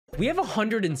We have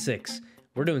 106.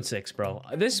 We're doing 6, bro.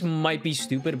 This might be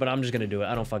stupid, but I'm just gonna do it.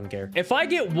 I don't fucking care. If I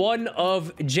get one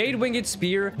of Jade Winged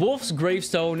Spear, Wolf's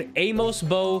Gravestone, Amos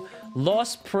Bow,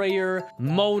 Lost Prayer,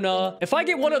 Mona. If I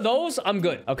get one of those, I'm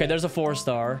good. Okay, there's a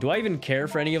 4-star. Do I even care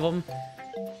for any of them?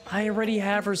 I already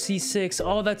have her C6.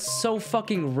 Oh, that's so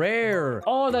fucking rare.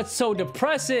 Oh, that's so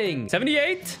depressing.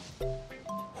 78? Woo!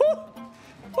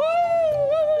 Woo!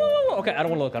 Okay, I don't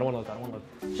want to look. I don't want to look. I don't want to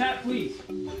look. Chat, please.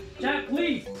 Chat,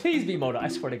 please. Please be Mona. I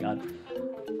swear to God.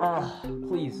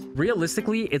 Please.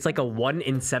 Realistically, it's like a 1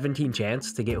 in 17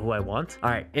 chance to get who I want.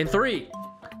 All right, in 3,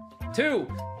 2,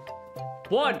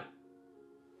 1.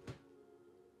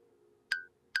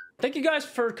 Thank you guys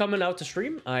for coming out to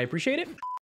stream. I appreciate it.